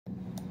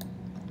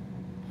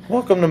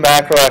Welcome to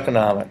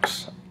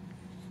Macroeconomics.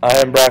 I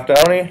am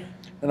Downie,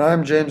 And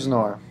I'm James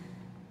Noah.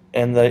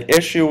 and the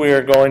issue we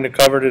are going to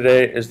cover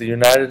today is the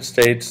United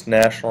States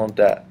national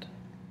debt.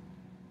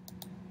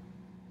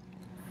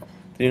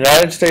 The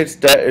United States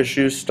debt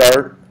issues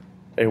start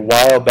a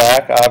while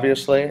back,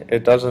 obviously.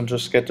 It doesn't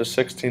just get to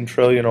 16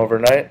 trillion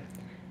overnight.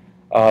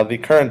 The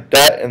current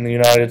debt in the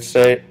United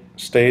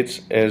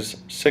States is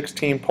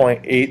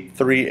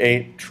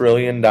 $16.838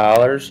 trillion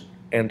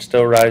and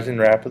still rising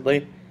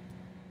rapidly.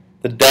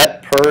 The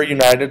debt per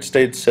United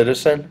States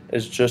citizen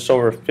is just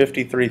over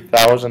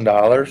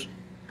 $53,000.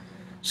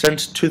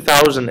 Since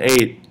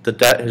 2008, the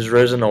debt has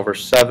risen over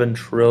 $7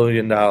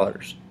 trillion.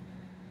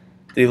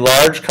 The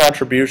large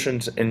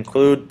contributions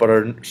include, but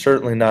are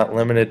certainly not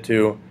limited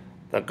to,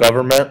 the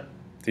government,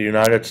 the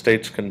United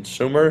States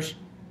consumers,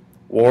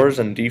 wars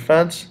and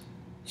defense,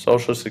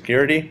 Social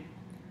Security,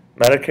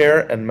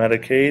 Medicare and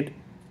Medicaid,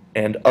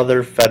 and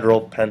other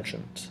federal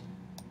pensions.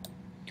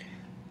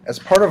 As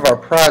part of our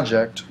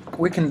project,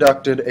 we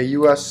conducted a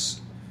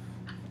U.S.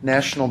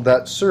 national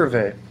debt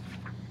survey.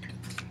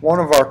 One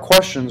of our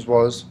questions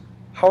was,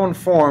 how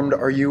informed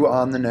are you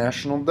on the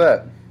national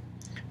debt?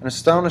 An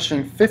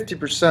astonishing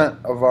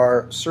 50% of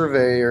our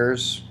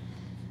surveyors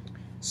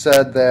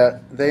said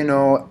that they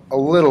know a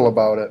little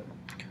about it.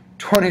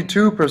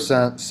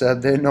 22%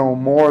 said they know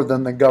more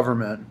than the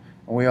government,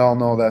 and we all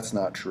know that's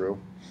not true.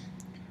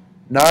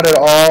 Not at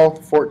all,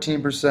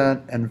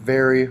 14%, and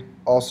very,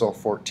 also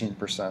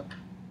 14%.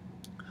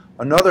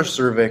 Another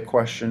survey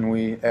question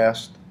we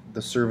asked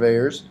the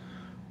surveyors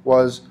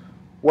was,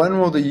 when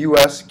will the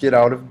U.S. get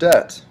out of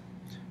debt?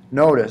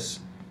 Notice,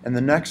 in the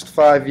next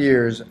 5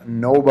 years,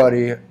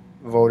 nobody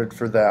voted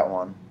for that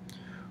one.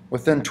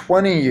 Within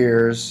 20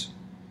 years,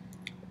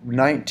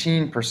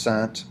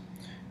 19%,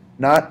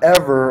 not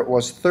ever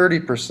was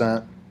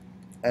 30%,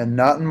 and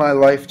not in my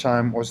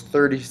lifetime was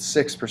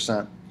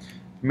 36%,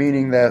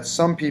 meaning that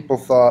some people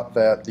thought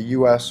that the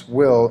U.S.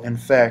 will, in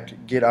fact,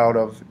 get out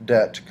of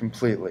debt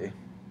completely.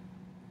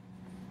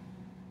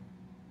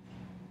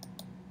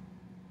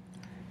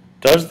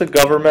 Does the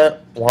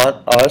government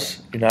want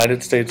us,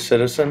 United States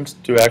citizens,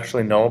 to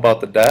actually know about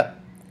the debt?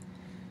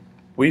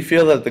 We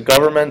feel that the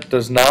government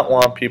does not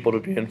want people to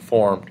be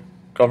informed.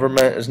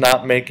 Government is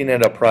not making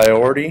it a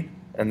priority,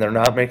 and they're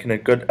not making a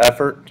good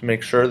effort to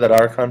make sure that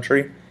our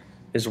country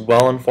is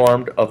well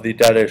informed of the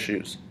debt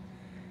issues.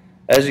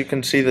 As you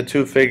can see, the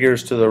two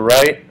figures to the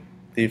right,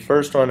 the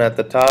first one at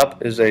the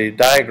top is a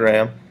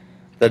diagram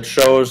that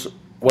shows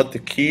what the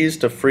keys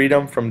to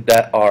freedom from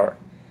debt are.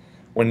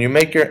 When you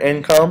make your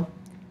income,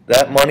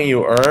 that money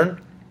you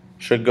earn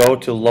should go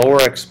to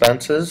lower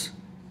expenses,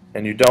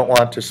 and you don't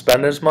want to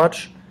spend as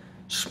much.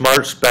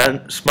 Smart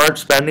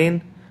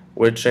spending,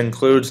 which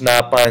includes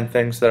not buying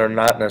things that are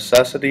not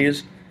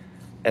necessities,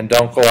 and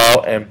don't go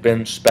out and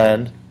binge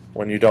spend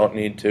when you don't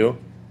need to,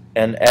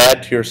 and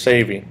add to your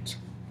savings.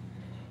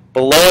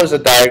 Below is a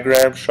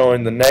diagram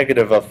showing the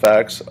negative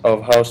effects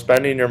of how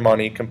spending your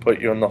money can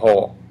put you in the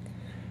hole.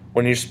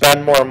 When you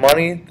spend more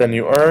money than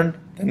you earn,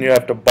 then you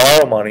have to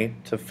borrow money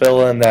to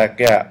fill in that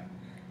gap.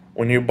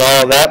 When you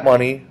borrow that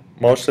money,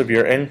 most of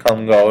your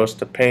income goes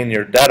to paying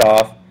your debt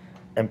off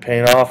and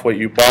paying off what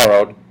you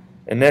borrowed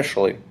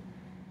initially.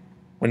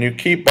 When you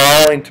keep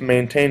borrowing to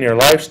maintain your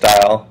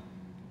lifestyle,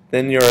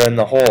 then you're in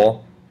the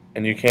hole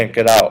and you can't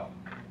get out.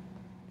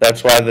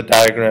 That's why the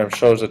diagram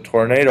shows a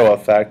tornado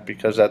effect,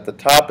 because at the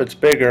top it's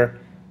bigger,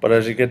 but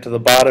as you get to the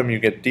bottom you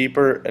get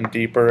deeper and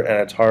deeper and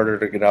it's harder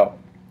to get out.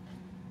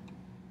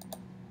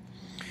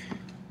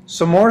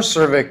 Some more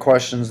survey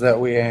questions that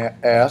we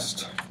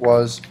asked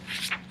was,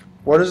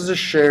 what is the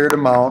shared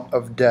amount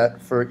of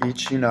debt for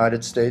each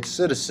United States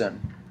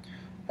citizen?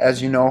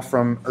 As you know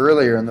from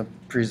earlier in the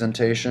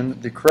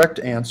presentation, the correct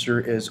answer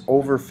is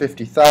over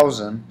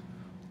 50,000.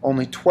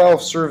 Only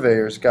 12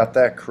 surveyors got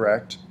that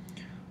correct.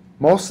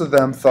 Most of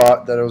them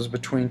thought that it was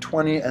between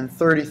 $20,000 and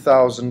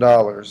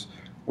 $30,000,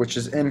 which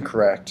is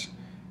incorrect.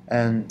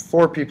 And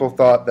 4 people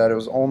thought that it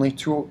was only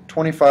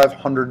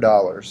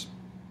 $2,500.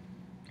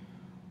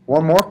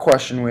 One more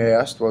question we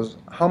asked was,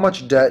 how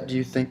much debt do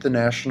you think the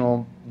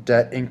national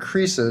debt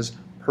increases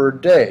per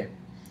day?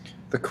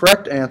 The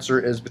correct answer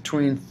is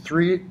between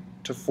 $3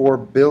 to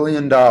 $4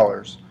 billion.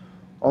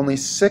 Only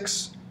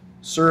 6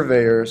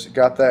 surveyors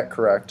got that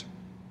correct.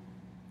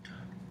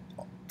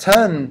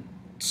 10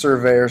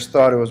 surveyors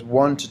thought it was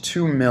 1 to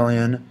 2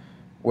 million,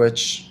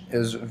 which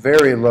is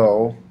very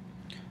low,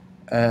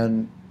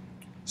 and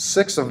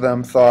 6 of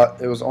them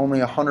thought it was only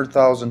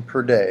 100,000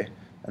 per day,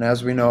 and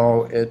as we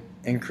know, it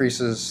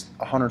increases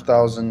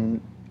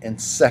 100,000 in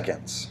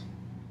seconds.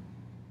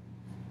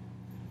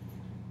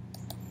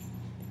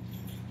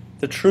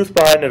 The truth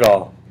behind it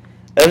all.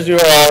 As you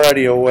are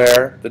already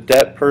aware, the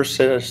debt per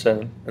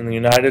citizen in the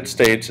United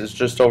States is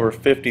just over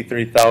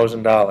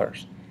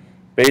 $53,000.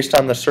 Based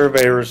on the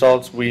survey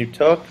results we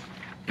took,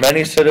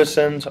 many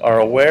citizens are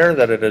aware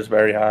that it is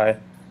very high,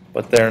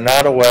 but they are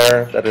not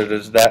aware that it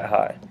is that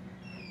high.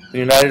 The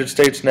United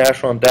States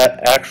national debt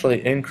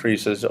actually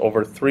increases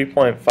over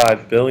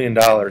 $3.5 billion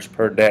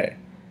per day.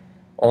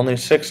 Only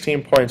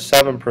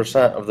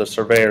 16.7% of the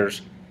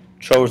surveyors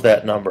chose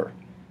that number.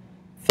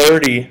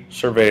 30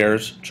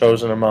 surveyors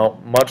chose an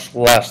amount much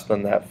less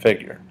than that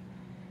figure.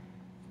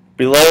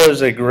 Below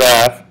is a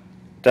graph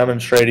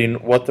demonstrating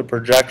what the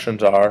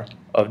projections are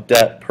of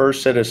debt per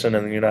citizen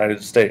in the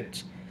United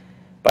States.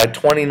 By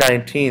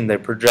 2019, they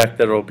project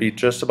that it will be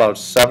just about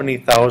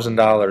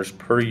 $70,000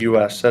 per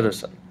U.S.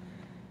 citizen.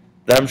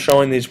 Them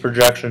showing these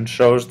projections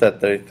shows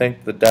that they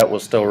think the debt will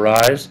still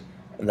rise,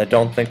 and they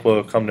don't think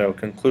we'll come to a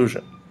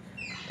conclusion.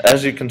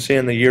 As you can see,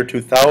 in the year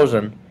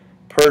 2000,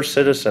 per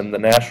citizen, the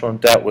national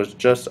debt was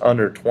just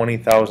under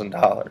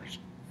 $20,000.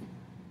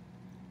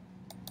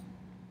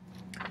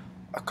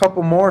 A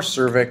couple more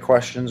survey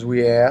questions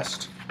we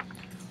asked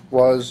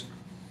was,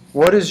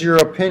 what is your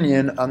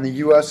opinion on the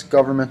U.S.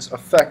 government's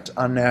effect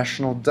on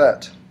national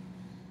debt?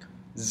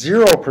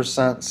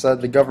 0% said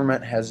the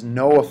government has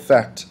no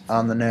effect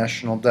on the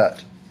national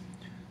debt.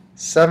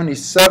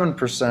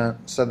 77%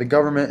 said the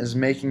government is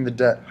making the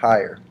debt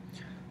higher.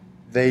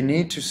 They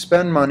need to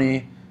spend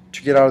money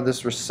to get out of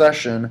this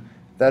recession.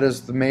 That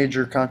is the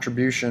major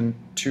contribution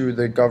to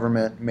the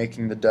government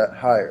making the debt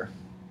higher.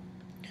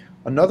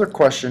 Another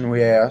question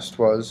we asked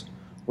was,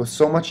 with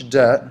so much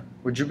debt,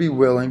 would you be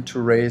willing to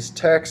raise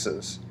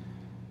taxes?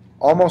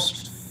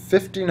 Almost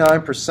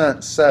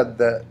 59% said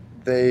that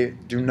they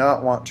do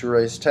not want to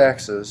raise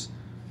taxes,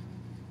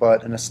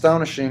 but an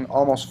astonishing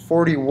almost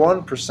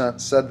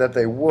 41% said that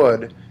they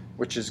would,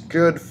 which is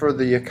good for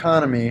the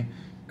economy,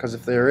 because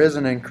if there is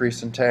an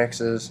increase in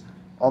taxes,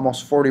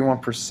 almost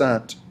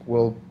 41%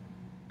 will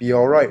be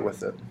all right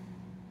with it.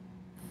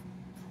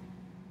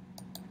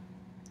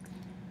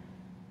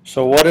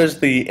 So what is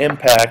the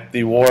impact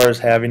the war is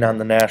having on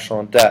the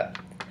national debt?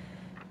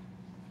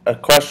 A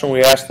question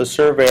we asked the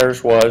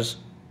surveyors was,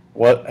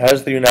 what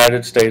has the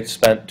United States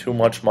spent too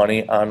much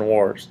money on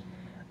wars?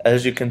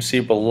 As you can see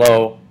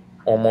below,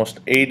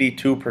 almost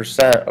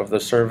 82% of the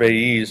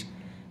surveyees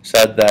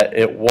said that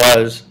it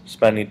was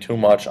spending too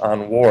much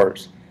on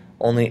wars.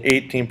 Only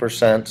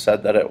 18%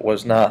 said that it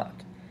was not.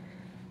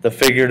 The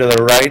figure to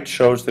the right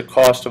shows the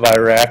cost of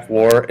Iraq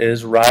war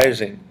is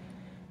rising.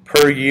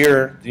 Per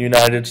year, the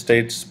United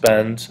States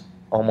spends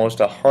almost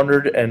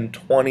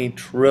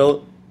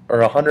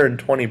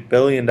 $120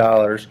 billion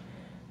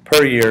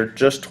per year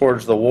just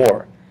towards the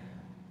war.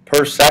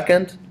 Per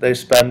second, they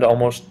spend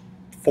almost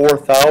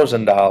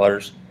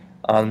 $4,000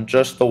 on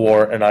just the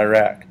war in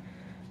Iraq.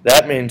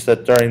 That means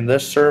that during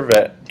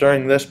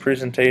this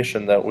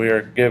presentation that we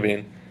are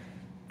giving,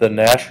 the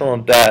national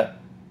debt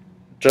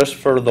just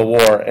for the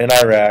war in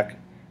Iraq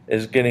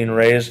is getting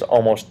raised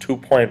almost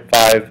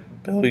 $2.5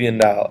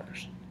 billion.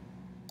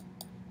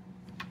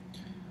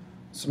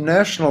 Some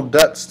national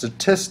debt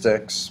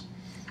statistics.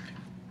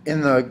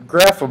 In the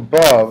graph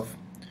above,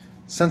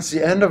 since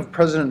the end of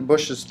President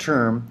Bush's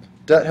term,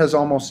 debt has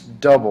almost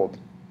doubled.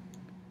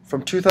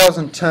 From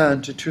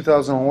 2010 to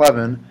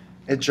 2011,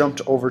 it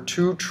jumped over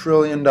 $2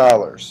 trillion.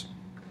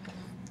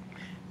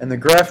 In the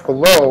graph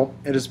below,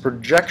 it is a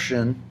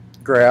projection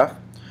graph,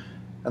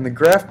 and the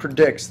graph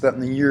predicts that in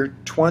the year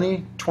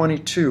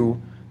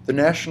 2022, the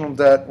national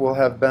debt will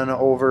have been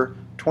over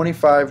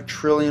 $25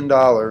 trillion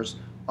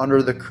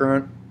under the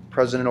current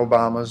President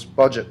Obama's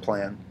budget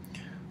plan.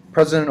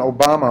 President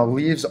Obama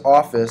leaves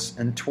office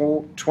in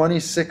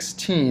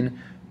 2016,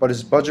 but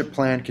his budget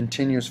plan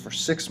continues for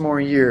 6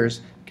 more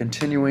years,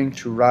 continuing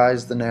to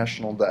rise the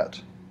national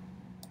debt.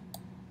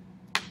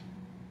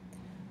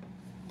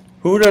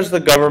 Who does the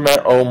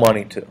government owe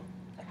money to?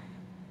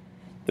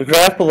 The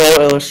graph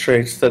below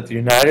illustrates that the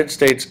United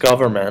States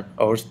government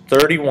owes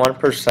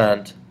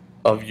 31%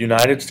 of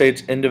United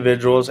States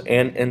individuals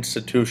and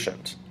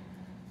institutions,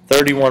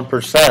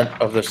 31%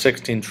 of the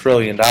 $16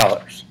 trillion.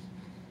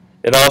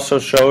 It also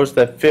shows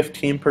that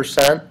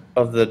 15%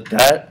 of the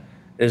debt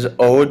is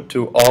owed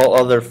to all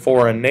other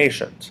foreign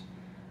nations.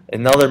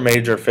 Another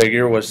major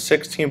figure was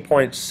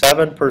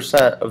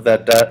 16.7% of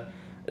that debt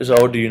is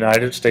owed to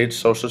United States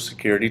Social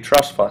Security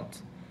trust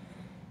funds.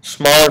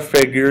 Smaller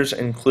figures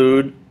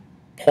include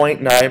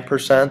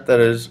 0.9% that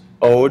is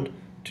owed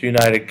to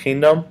United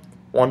Kingdom,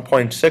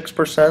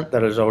 1.6%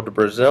 that is owed to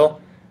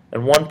Brazil,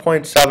 and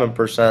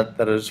 1.7%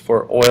 that is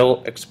for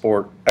oil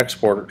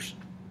exporters.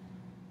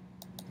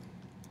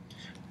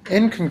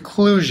 In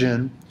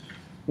conclusion,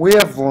 we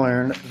have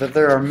learned that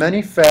there are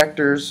many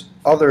factors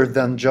other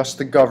than just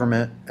the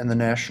government and the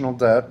national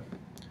debt.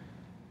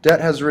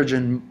 Debt has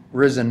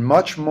risen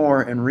much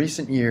more in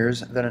recent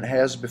years than it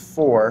has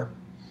before.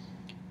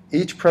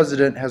 Each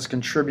president has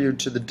contributed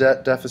to the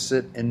debt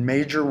deficit in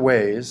major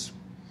ways.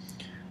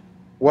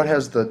 What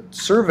has the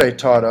survey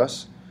taught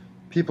us?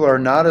 People are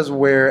not as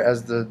aware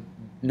as the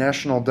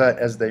national debt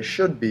as they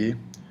should be.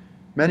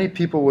 Many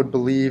people would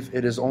believe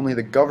it is only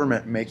the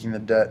government making the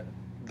debt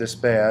this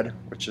bad,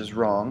 which is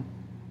wrong.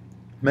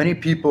 Many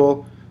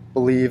people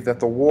believe that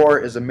the war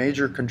is a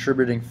major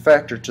contributing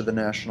factor to the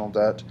national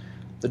debt.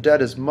 The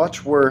debt is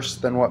much worse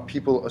than what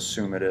people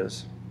assume it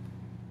is.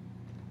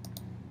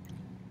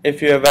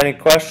 If you have any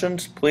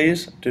questions,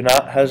 please do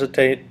not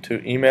hesitate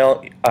to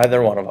email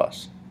either one of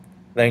us.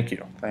 Thank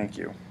you. Thank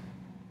you.